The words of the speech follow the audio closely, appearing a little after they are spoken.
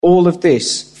All of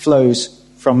this flows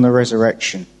from the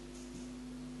resurrection.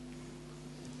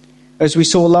 As we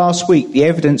saw last week, the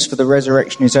evidence for the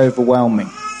resurrection is overwhelming.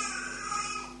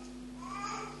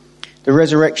 The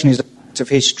resurrection is a fact of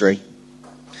history.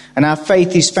 And our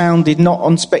faith is founded not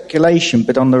on speculation,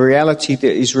 but on the reality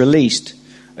that is released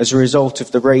as a result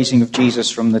of the raising of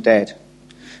Jesus from the dead.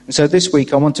 And so this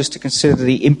week I want us to consider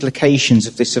the implications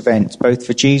of this event, both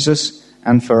for Jesus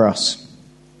and for us.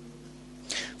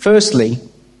 Firstly,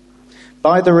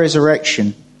 by the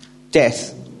resurrection,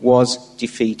 death was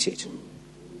defeated.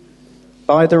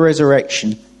 By the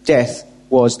resurrection, death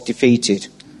was defeated.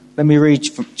 Let me read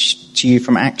to you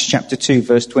from Acts chapter 2,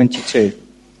 verse 22.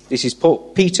 This is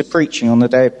Peter preaching on the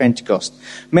day of Pentecost.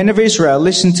 Men of Israel,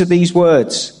 listen to these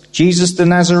words. Jesus the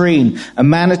Nazarene, a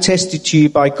man attested to you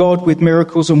by God with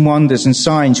miracles and wonders and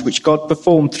signs which God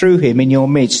performed through him in your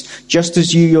midst, just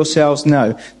as you yourselves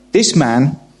know. This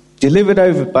man, delivered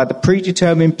over by the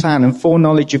predetermined plan and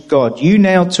foreknowledge of God, you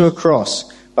nailed to a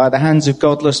cross by the hands of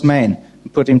godless men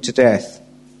and put him to death.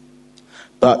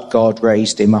 But God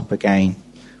raised him up again,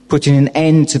 putting an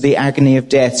end to the agony of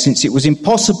death, since it was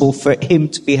impossible for him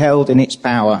to be held in its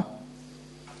power.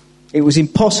 It was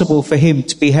impossible for him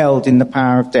to be held in the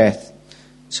power of death.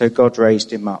 So God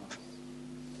raised him up.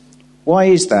 Why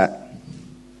is that?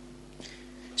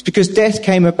 It's because death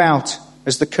came about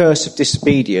as the curse of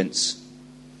disobedience.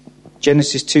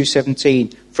 Genesis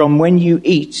 2:17, for when you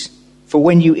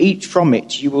eat from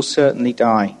it, you will certainly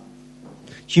die.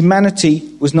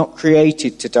 Humanity was not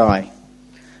created to die,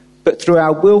 but through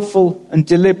our willful and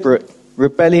deliberate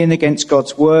rebellion against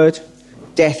God's word,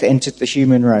 death entered the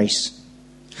human race.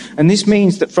 And this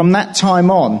means that from that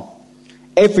time on,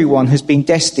 everyone has been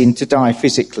destined to die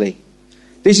physically.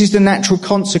 This is the natural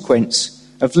consequence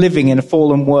of living in a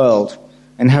fallen world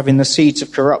and having the seeds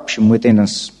of corruption within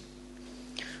us.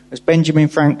 As Benjamin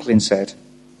Franklin said,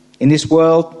 in this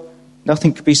world,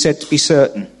 nothing could be said to be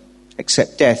certain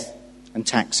except death and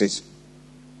taxes.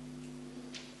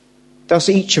 Thus,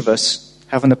 each of us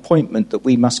have an appointment that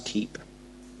we must keep.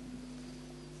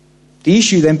 The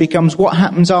issue then becomes, what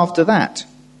happens after that?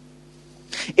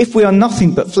 If we are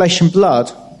nothing but flesh and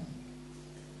blood,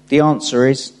 the answer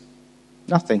is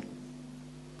nothing.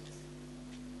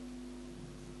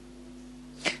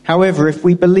 However, if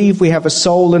we believe we have a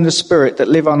soul and a spirit that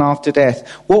live on after death,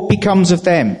 what becomes of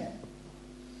them?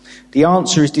 The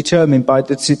answer is determined by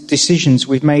the decisions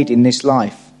we've made in this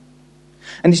life.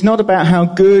 And it's not about how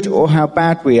good or how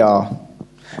bad we are,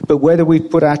 but whether we've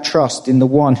put our trust in the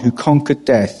one who conquered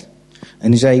death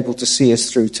and is able to see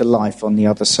us through to life on the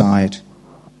other side.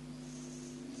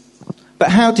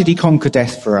 But how did he conquer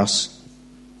death for us?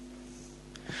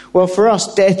 Well, for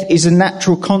us, death is a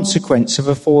natural consequence of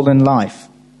a fallen life.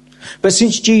 But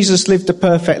since Jesus lived a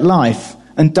perfect life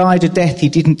and died a death he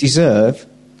didn't deserve,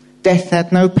 death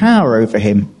had no power over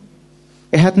him.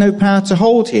 It had no power to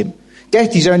hold him.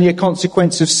 Death is only a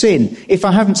consequence of sin. If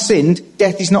I haven't sinned,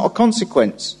 death is not a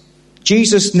consequence.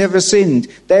 Jesus never sinned.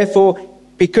 Therefore,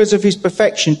 because of his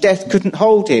perfection, death couldn't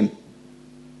hold him.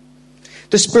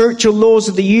 The spiritual laws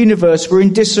of the universe were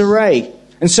in disarray,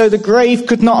 and so the grave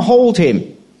could not hold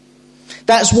him.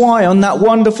 That's why on that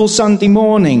wonderful Sunday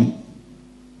morning,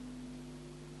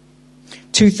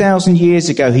 2,000 years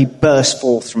ago, he burst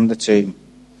forth from the tomb.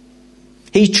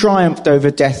 He triumphed over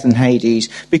death and Hades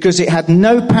because it had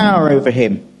no power over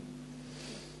him.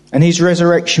 And his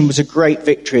resurrection was a great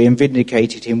victory and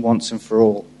vindicated him once and for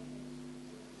all.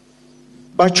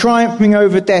 By triumphing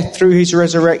over death through his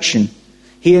resurrection,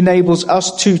 he enables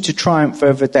us too to triumph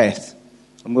over death.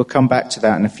 And we'll come back to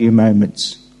that in a few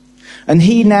moments. And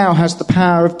he now has the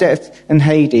power of death and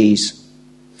Hades.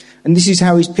 And this is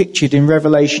how he's pictured in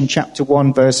Revelation chapter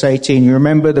 1, verse 18. You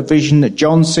remember the vision that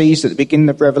John sees at the beginning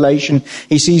of Revelation?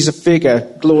 He sees a figure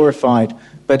glorified,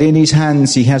 but in his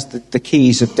hands he has the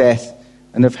keys of death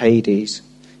and of Hades.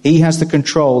 He has the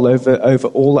control over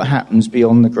all that happens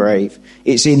beyond the grave.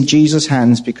 It's in Jesus'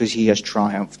 hands because he has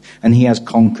triumphed and he has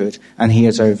conquered and he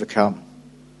has overcome.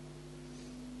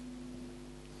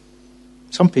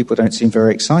 Some people don't seem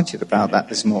very excited about that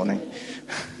this morning.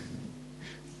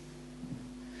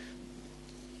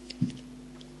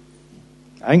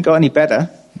 I ain't got any better.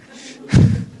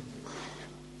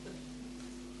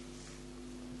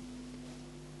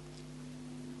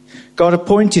 God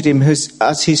appointed him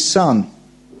as his son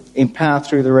in power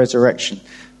through the resurrection.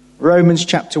 Romans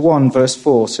chapter 1 verse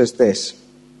 4 says this.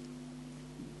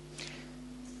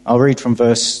 I'll read from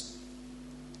verse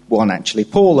 1 actually.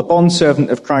 Paul, a bondservant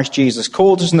of Christ Jesus,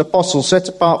 called as an apostle, set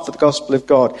apart for the gospel of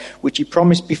God, which he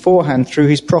promised beforehand through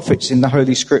his prophets in the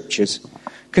Holy Scriptures,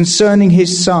 concerning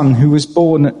his son who was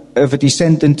born of a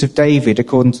descendant of David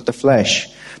according to the flesh,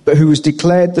 but who was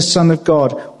declared the Son of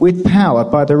God with power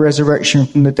by the resurrection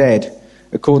from the dead,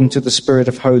 according to the Spirit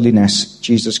of holiness,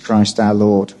 Jesus Christ our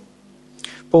Lord.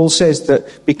 Paul says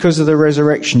that because of the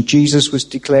resurrection, Jesus was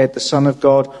declared the Son of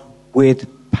God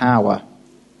with power.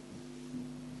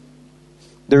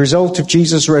 The result of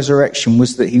Jesus' resurrection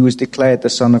was that he was declared the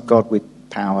Son of God with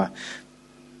power.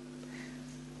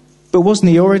 But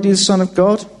wasn't he already the Son of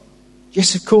God?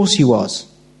 Yes, of course he was.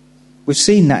 We've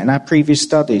seen that in our previous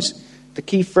studies. The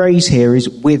key phrase here is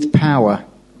with power.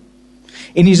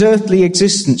 In his earthly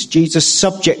existence, Jesus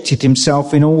subjected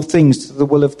himself in all things to the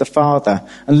will of the Father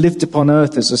and lived upon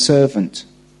earth as a servant.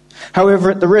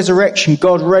 However, at the resurrection,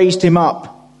 God raised him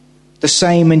up, the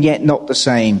same and yet not the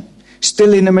same.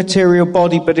 Still in a material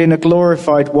body, but in a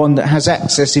glorified one that has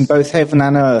access in both heaven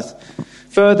and earth.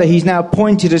 Further, he's now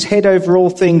appointed as head over all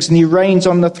things, and he reigns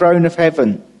on the throne of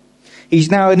heaven. He's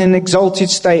now in an exalted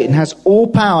state and has all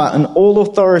power and all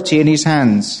authority in his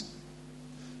hands.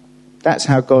 That's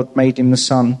how God made him the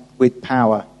Son, with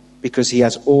power, because he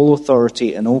has all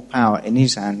authority and all power in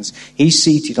his hands. He's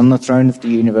seated on the throne of the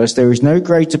universe. There is no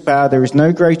greater power, there is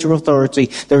no greater authority.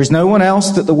 There is no one else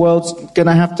that the world's going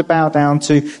to have to bow down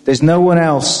to. There's no one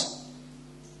else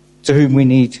to whom we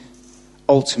need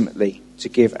ultimately to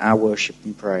give our worship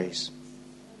and praise.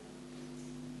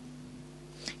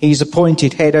 He's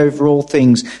appointed head over all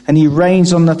things, and he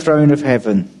reigns on the throne of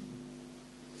heaven.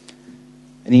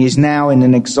 And he is now in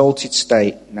an exalted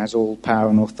state and has all power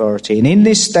and authority. And in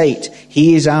this state,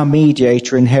 he is our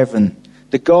mediator in heaven,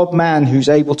 the God-man who's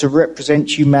able to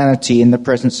represent humanity in the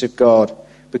presence of God,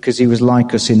 because he was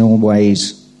like us in all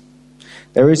ways.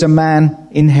 There is a man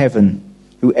in heaven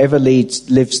who ever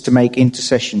lives to make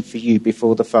intercession for you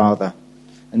before the Father,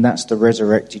 and that's the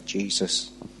resurrected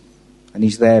Jesus. And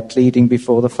he's there pleading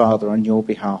before the Father on your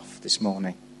behalf this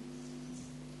morning.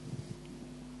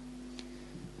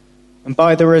 And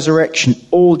by the resurrection,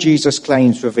 all Jesus'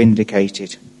 claims were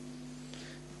vindicated.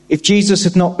 If Jesus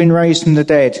had not been raised from the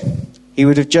dead, he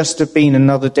would have just have been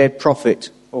another dead prophet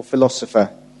or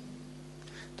philosopher.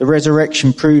 The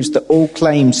resurrection proves that all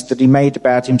claims that he made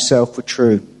about himself were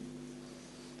true.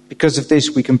 Because of this,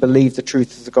 we can believe the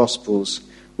truth of the Gospels.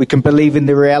 We can believe in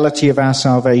the reality of our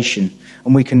salvation,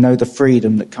 and we can know the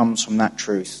freedom that comes from that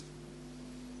truth.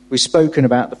 We've spoken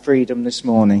about the freedom this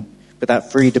morning, but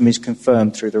that freedom is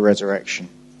confirmed through the resurrection.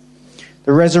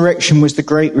 The resurrection was the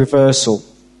great reversal.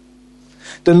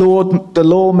 The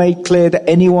law made clear that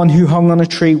anyone who hung on a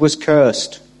tree was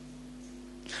cursed.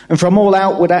 And from all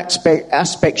outward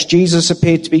aspects, Jesus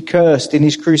appeared to be cursed in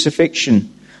his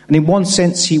crucifixion. And in one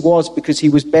sense he was, because he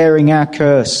was bearing our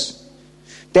curse.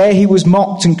 There he was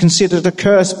mocked and considered a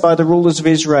curse by the rulers of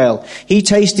Israel. He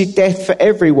tasted death for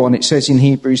everyone, it says in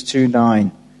Hebrews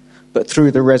 2:9. But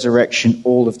through the resurrection,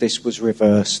 all of this was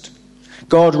reversed.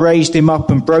 God raised him up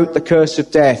and broke the curse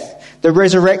of death. The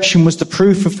resurrection was the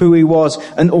proof of who he was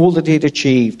and all that he had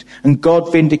achieved. And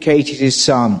God vindicated his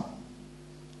Son.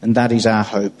 And that is our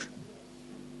hope.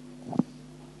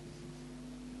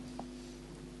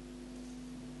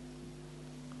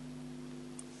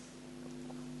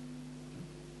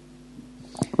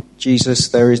 Jesus,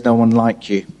 there is no one like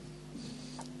you.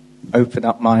 Open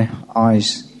up my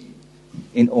eyes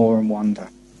in awe and wonder.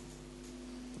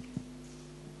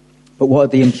 But what are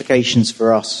the implications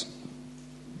for us?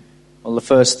 Well, the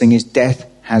first thing is death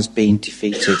has been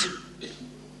defeated.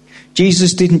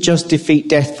 Jesus didn't just defeat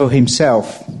death for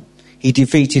himself. He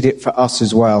defeated it for us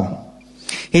as well.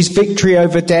 His victory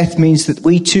over death means that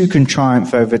we too can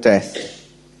triumph over death.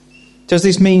 Does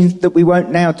this mean that we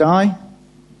won't now die?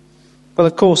 Well,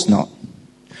 of course not.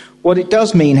 What it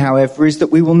does mean, however, is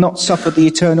that we will not suffer the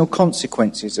eternal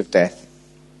consequences of death.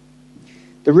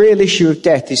 The real issue of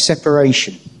death is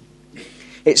separation.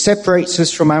 It separates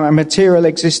us from our material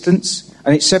existence,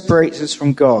 and it separates us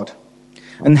from God.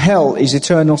 And hell is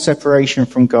eternal separation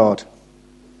from God.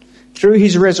 Through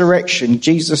his resurrection,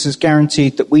 Jesus has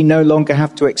guaranteed that we no longer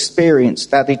have to experience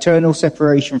that eternal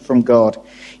separation from God.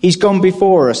 He's gone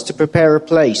before us to prepare a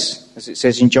place, as it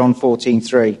says in John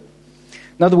 14:3.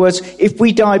 In other words, if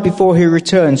we die before he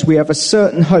returns, we have a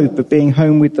certain hope of being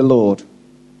home with the Lord.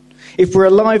 If we're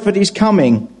alive at his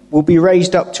coming, we'll be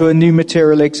raised up to a new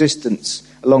material existence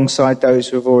alongside those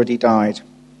who have already died.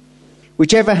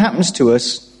 Whichever happens to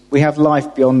us, we have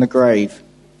life beyond the grave.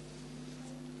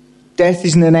 Death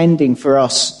isn't an ending for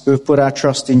us who have put our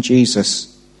trust in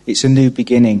Jesus. It's a new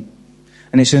beginning.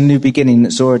 And it's a new beginning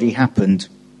that's already happened.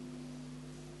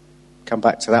 Come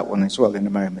back to that one as well in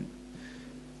a moment.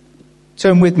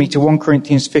 Turn with me to 1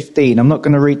 Corinthians 15. I'm not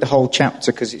going to read the whole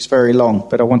chapter because it's very long,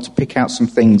 but I want to pick out some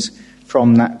things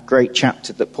from that great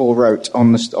chapter that Paul wrote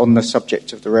on the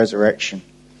subject of the resurrection.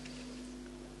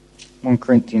 1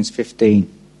 Corinthians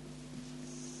 15.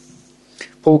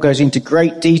 Paul goes into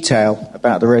great detail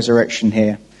about the resurrection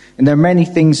here. And there are many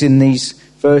things in these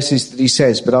verses that he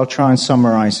says, but I'll try and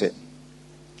summarize it.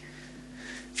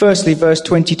 Firstly, verse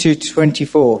 22 to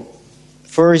 24.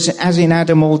 For as in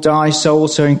Adam all die, so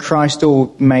also in Christ all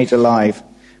be made alive,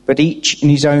 but each in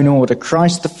his own order.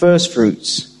 Christ the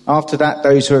firstfruits. After that,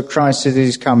 those who are Christ at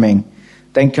his coming.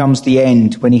 Then comes the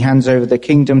end, when he hands over the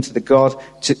kingdom to the God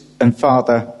and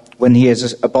Father, when he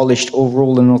has abolished all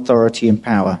rule and authority and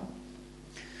power.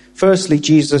 Firstly,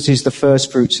 Jesus is the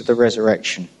firstfruits of the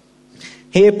resurrection.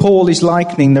 Here Paul is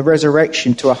likening the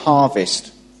resurrection to a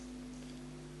harvest.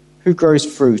 Who grows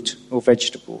fruit or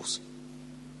vegetables?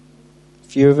 A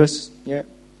few of us, yeah.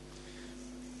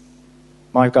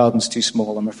 My garden's too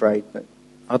small, I'm afraid, but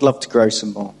I'd love to grow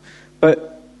some more.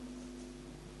 But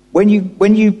when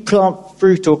you plant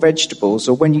fruit or vegetables,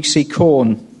 or when you see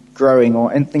corn growing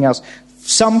or anything else,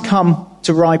 some come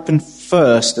to ripen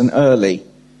first and early.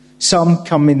 Some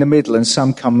come in the middle and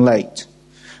some come late.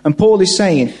 And Paul is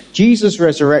saying Jesus'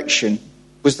 resurrection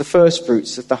was the first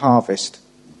fruits of the harvest.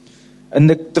 And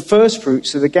the first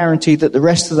fruits are the guarantee that the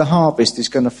rest of the harvest is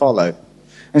going to follow.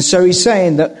 And so he's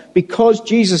saying that because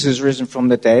Jesus has risen from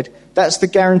the dead, that's the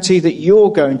guarantee that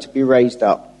you're going to be raised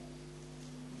up.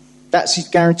 That's his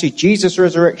guarantee. Jesus'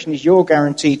 resurrection is your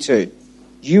guarantee too.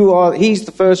 He's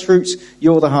the first fruits,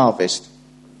 you're the harvest.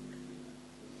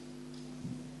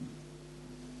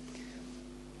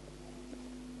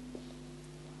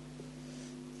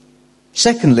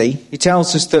 Secondly, he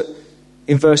tells us that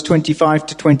in verse 25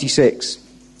 to 26,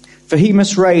 for he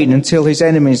must reign until his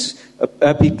enemies,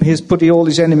 he has put all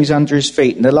his enemies under his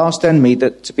feet, and the last enemy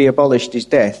that to be abolished is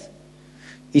death.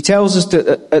 He tells us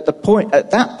that at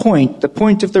that point, the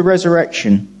point of the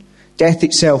resurrection, death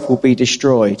itself will be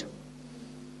destroyed.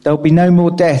 There will be no more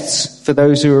deaths for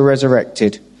those who are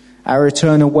resurrected. Our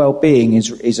eternal well-being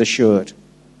is assured.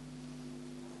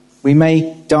 We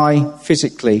may die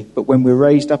physically, but when we're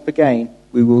raised up again,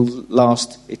 we will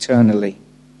last eternally.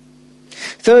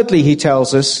 Thirdly, he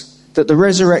tells us that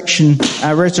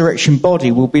our resurrection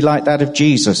body will be like that of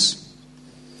Jesus.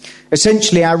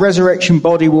 Essentially, our resurrection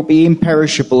body will be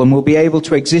imperishable and will be able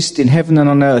to exist in heaven and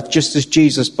on earth just as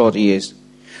Jesus' body is.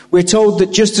 We're told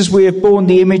that just as we have borne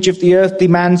the image of the earthly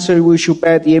man, so we shall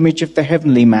bear the image of the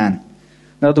heavenly man.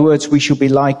 In other words, we shall be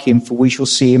like him, for we shall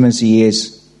see him as he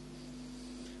is.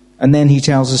 And then he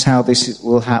tells us how this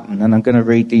will happen. And I'm going to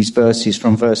read these verses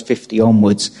from verse 50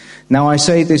 onwards. Now I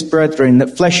say this, brethren,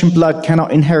 that flesh and blood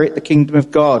cannot inherit the kingdom of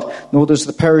God, nor does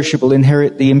the perishable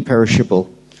inherit the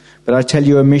imperishable. But I tell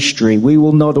you a mystery. We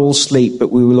will not all sleep,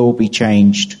 but we will all be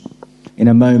changed. In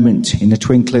a moment, in the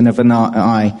twinkling of an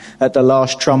eye, at the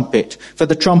last trumpet. For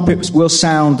the trumpet will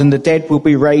sound, and the dead will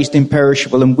be raised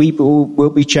imperishable, and we will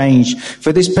be changed.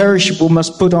 For this perishable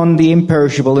must put on the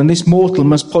imperishable, and this mortal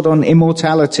must put on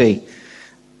immortality.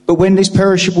 But when this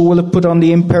perishable will have put on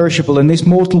the imperishable, and this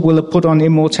mortal will have put on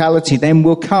immortality, then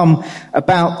will come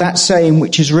about that saying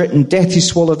which is written, death is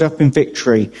swallowed up in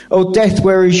victory. O death,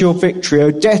 where is your victory?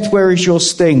 O death, where is your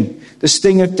sting? The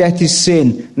sting of death is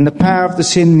sin, and the power of the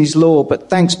sin is law. But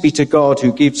thanks be to God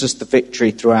who gives us the victory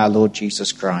through our Lord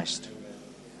Jesus Christ.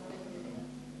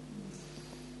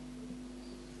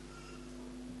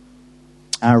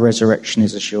 Our resurrection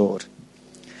is assured.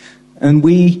 And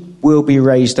we will be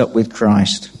raised up with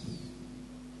Christ.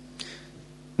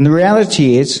 And the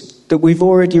reality is that we've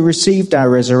already received our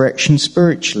resurrection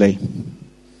spiritually.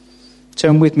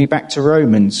 Turn with me back to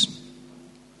Romans.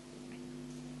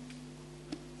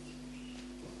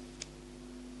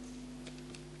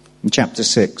 In chapter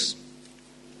 6.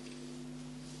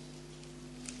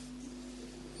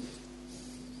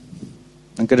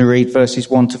 I'm going to read verses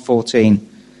 1 to 14.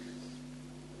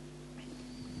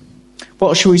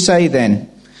 What shall we say then?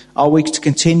 Are we to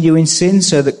continue in sin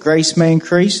so that grace may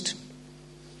increase?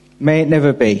 May it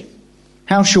never be.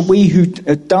 How shall we who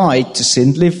died to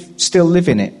sin still live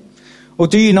in it? Or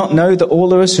do you not know that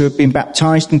all of us who have been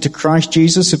baptized into Christ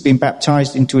Jesus have been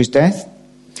baptized into his death?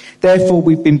 Therefore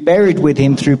we've been buried with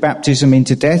him through baptism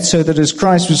into death, so that as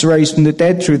Christ was raised from the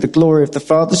dead through the glory of the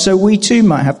Father, so we too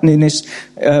might have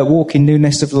walk in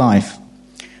newness of life.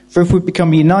 For if we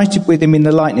become united with him in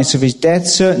the likeness of his death,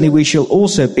 certainly we shall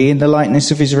also be in the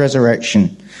likeness of his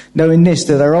resurrection, knowing this,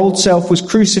 that our old self was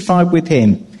crucified with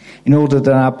him, in order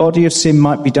that our body of sin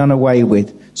might be done away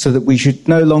with, so that we should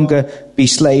no longer be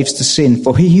slaves to sin.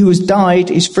 For he who has died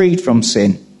is freed from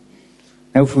sin.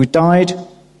 Now if we died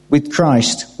with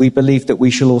Christ, we believe that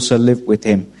we shall also live with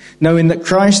him, knowing that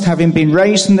Christ, having been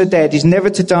raised from the dead, is never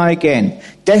to die again.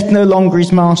 Death no longer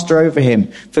is master over him.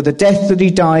 For the death that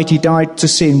he died to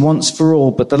sin once for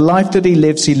all, but the life that he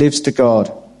lives to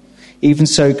God. Even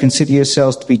so, consider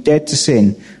yourselves to be dead to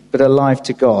sin, but alive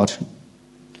to God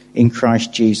in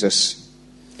Christ Jesus.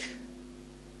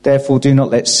 Therefore, do not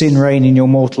let sin reign in your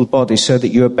mortal body, so that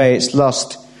you obey its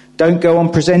lust. Don't go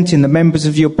on presenting the members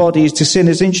of your bodies to sin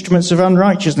as instruments of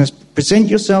unrighteousness. Present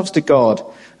yourselves to God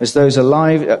as those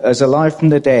alive from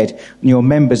the dead, and your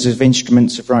members as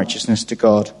instruments of righteousness to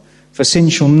God. For sin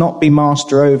shall not be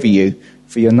master over you,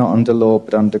 for you're not under law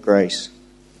but under grace.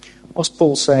 What's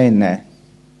Paul saying there?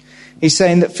 He's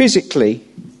saying that physically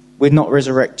we're not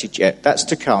resurrected yet. That's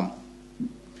to come.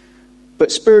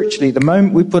 But spiritually, the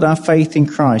moment we put our faith in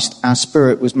Christ, our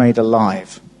spirit was made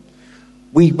alive.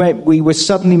 We were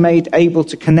suddenly made able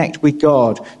to connect with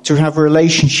God, to have a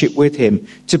relationship with him,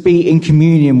 to be in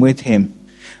communion with him.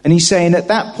 And he's saying at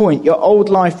that point, your old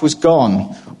life was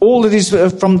gone. All that is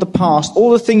from the past, all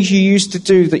the things you used to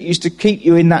do that used to keep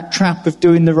you in that trap of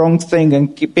doing the wrong thing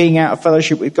and being out of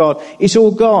fellowship with God, it's all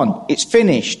gone. It's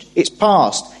finished. It's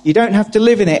past. You don't have to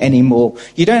live in it anymore.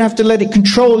 You don't have to let it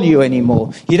control you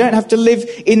anymore. You don't have to live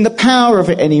in the power of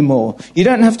it anymore. You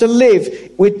don't have to live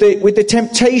with the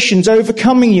temptations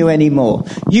overcoming you anymore.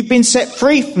 You've been set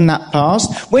free from that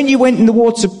past. When you went in the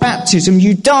waters of baptism,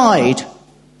 you died.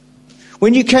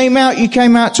 When you came out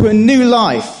to a new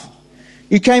life.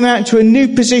 You came out into a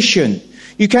new position.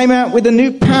 You came out with a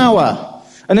new power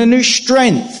and a new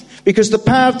strength, because the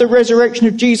power of the resurrection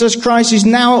of Jesus Christ is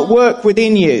now at work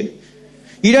within you.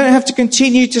 You don't have to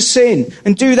continue to sin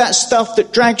and do that stuff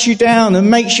that drags you down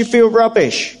and makes you feel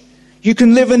rubbish. You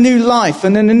can live a new life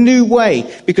and in a new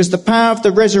way, because the power of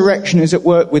the resurrection is at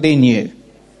work within you.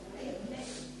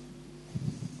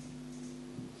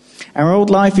 Our old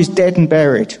life is dead and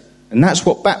buried, and that's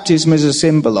what baptism is a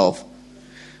symbol of.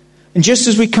 And just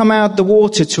as we come out of the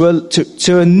water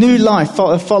to a new life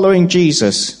following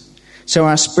Jesus, so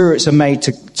our spirits are made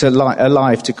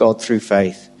alive to God through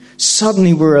faith.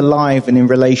 Suddenly we're alive and in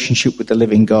relationship with the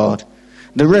living God.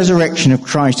 The resurrection of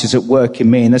Christ is at work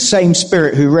in me, and the same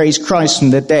Spirit who raised Christ from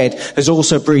the dead has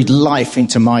also breathed life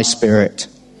into my spirit.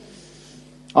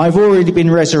 I've already been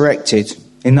resurrected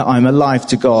in that I'm alive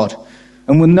to God,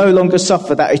 and will no longer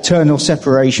suffer that eternal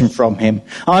separation from him.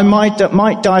 I might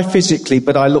die physically,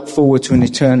 but I look forward to an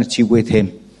eternity with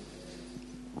him.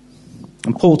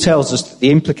 And Paul tells us that the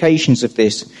implications of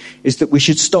this is that we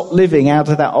should stop living out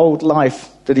of that old life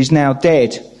that is now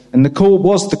dead and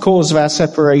was the cause of our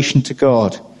separation to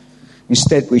God.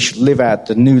 Instead, we should live out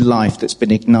the new life that's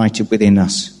been ignited within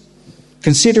us.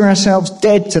 Consider ourselves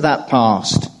dead to that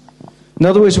past. In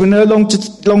other words, we no longer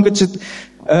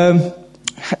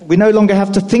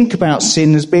have to think about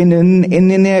sin as being an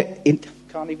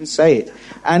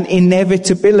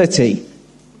inevitability.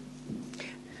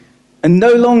 And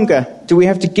no longer do we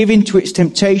have to give in to its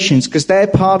temptations, because they're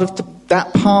part of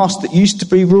that past that used to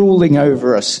be ruling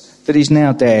over us, that is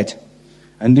now dead.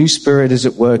 A new spirit is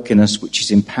at work in us, which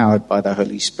is empowered by the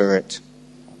Holy Spirit.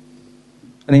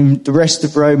 And in the rest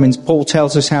of Romans, Paul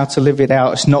tells us how to live it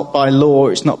out. It's not by law.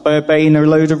 It's not by obeying a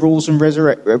load of rules and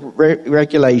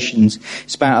regulations.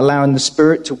 It's about allowing the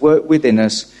Spirit to work within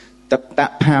us,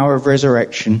 that power of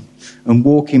resurrection, and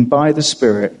walking by the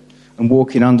Spirit and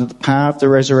walking under the power of the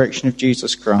resurrection of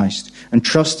Jesus Christ, and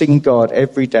trusting in God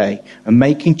every day and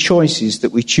making choices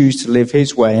that we choose to live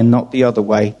his way and not the other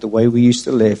way, the way we used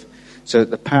to live, so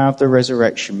that the power of the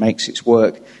resurrection makes its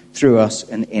work through us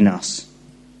and in us.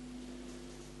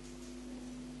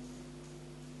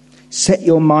 Set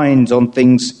your mind on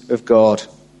things of God.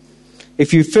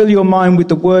 If you fill your mind with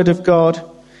the Word of God,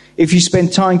 if you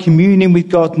spend time communing with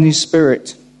God and his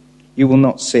Spirit, you will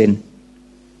not sin.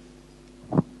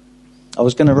 I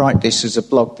was going to write this as a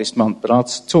blog this month, but I'll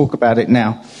talk about it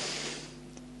now.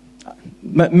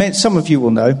 Some of you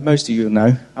will know, most of you will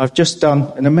know, I've just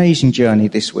done an amazing journey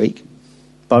this week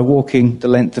by walking the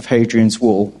length of Hadrian's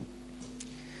Wall.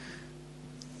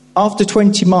 After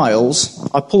 20 miles,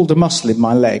 I pulled a muscle in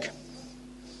my leg.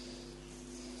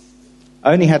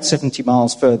 I only had 70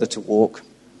 miles further to walk.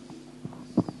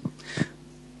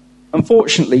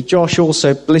 Unfortunately, Josh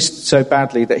also blistered so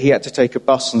badly that he had to take a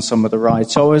bus on some of the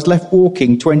rides. So I was left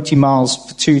walking 20 miles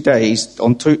for 2 days,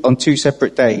 on two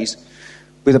separate days,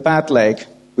 with a bad leg,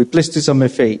 with blisters on my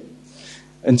feet,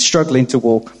 and struggling to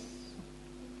walk.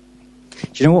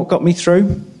 Do you know what got me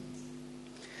through?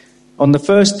 On the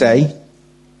first day,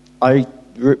 I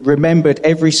remembered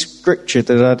every scripture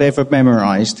that I'd ever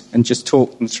memorized and just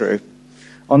talked them through.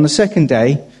 On the second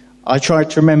day, I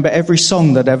tried to remember every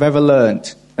song that I've ever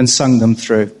learnt and sung them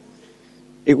through.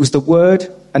 It was the word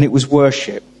and it was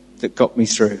worship that got me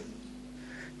through.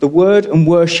 The word and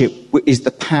worship is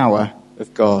the power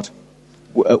of God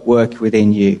at work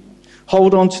within you.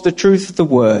 Hold on to the truth of the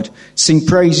word, sing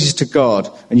praises to God,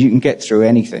 and you can get through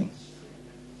anything.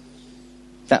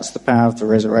 That's the power of the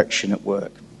resurrection at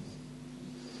work.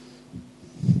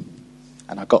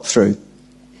 And I got through.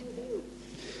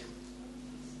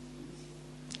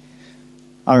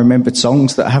 I remembered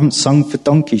songs that I haven't sung for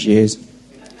donkey's years.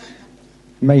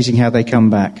 Amazing how they come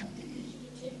back.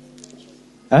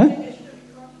 Huh?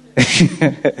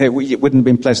 It wouldn't have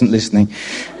been pleasant listening.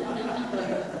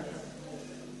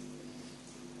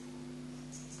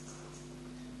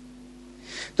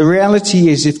 The reality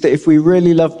is, if we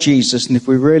really love Jesus and if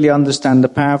we really understand the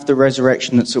power of the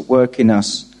resurrection that's at work in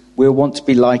us, we'll want to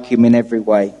be like him in every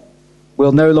way.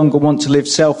 We'll no longer want to live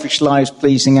selfish lives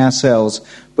pleasing ourselves,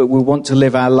 but we'll want to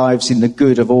live our lives in the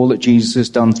good of all that Jesus has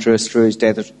done through us through his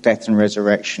death and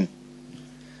resurrection.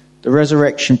 The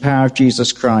resurrection power of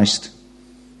Jesus Christ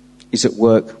is at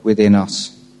work within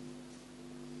us.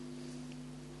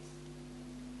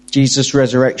 Jesus'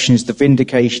 resurrection is the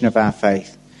vindication of our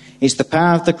faith. It's the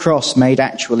power of the cross made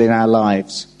actual in our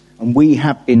lives, and we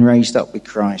have been raised up with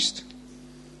Christ.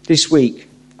 This week,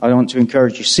 I want to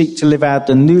encourage you, seek to live out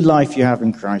the new life you have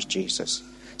in Christ Jesus.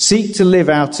 Seek to live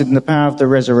out in the power of the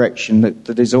resurrection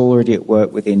that is already at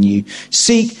work within you.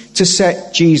 Seek to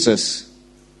set Jesus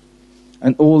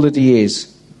and all that he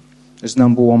is as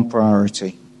number one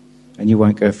priority, and you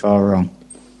won't go far wrong.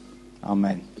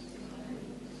 Amen.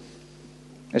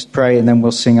 Let's pray and then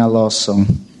we'll sing our last song.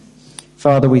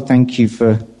 Father, we thank you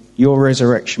for your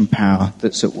resurrection power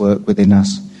that's at work within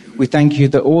us. We thank you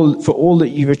for all that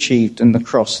you've achieved in the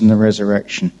cross and the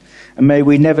resurrection. And may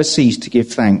we never cease to give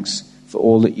thanks for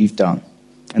all that you've done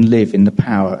and live in the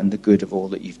power and the good of all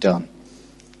that you've done.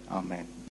 Amen.